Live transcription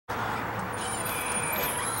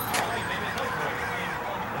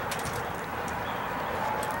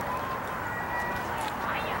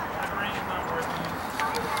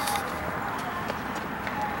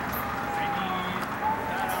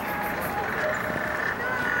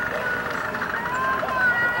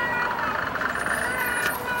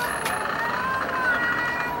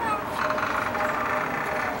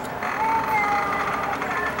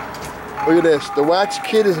Look at this. The wax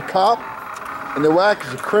kid is a cop, and the wax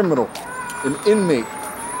is a criminal, an inmate.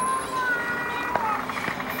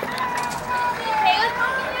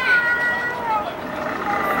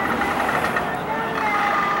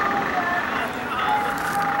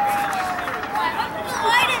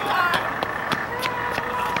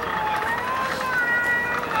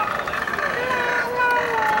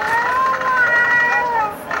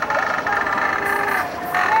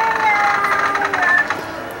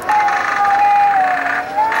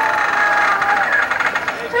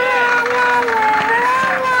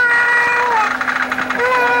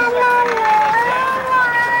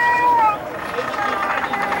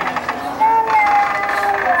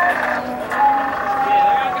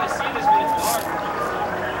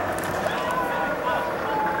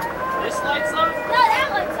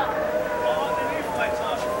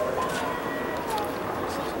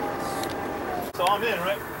 So I'm in,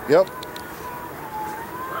 right? Yep.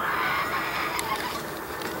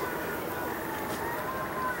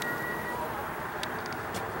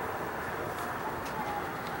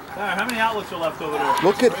 How many outlets are left over there?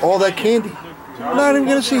 Look at all that candy. We're not even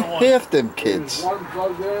gonna see half them kids. One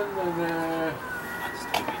plugged in and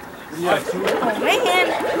Yeah, two. next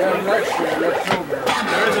year, that's over.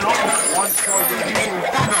 There is an one plugged in.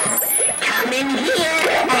 Come in here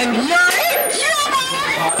and you're in trouble!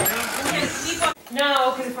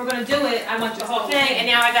 No, because if we're going to do it, I want the whole thing, and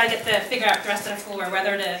now I got to figure out the rest of the floor,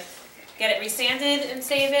 whether to get it resanded and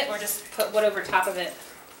save it, or just put wood over top of it.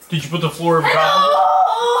 Did you put the floor over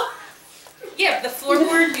top? Yeah, the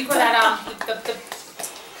floorboard, you put that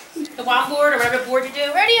the wall board or whatever board you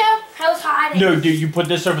do. Radio, how's hiding? No, dude, you put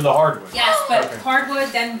this over the hardwood. Yes, but hardwood,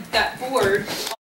 then that board.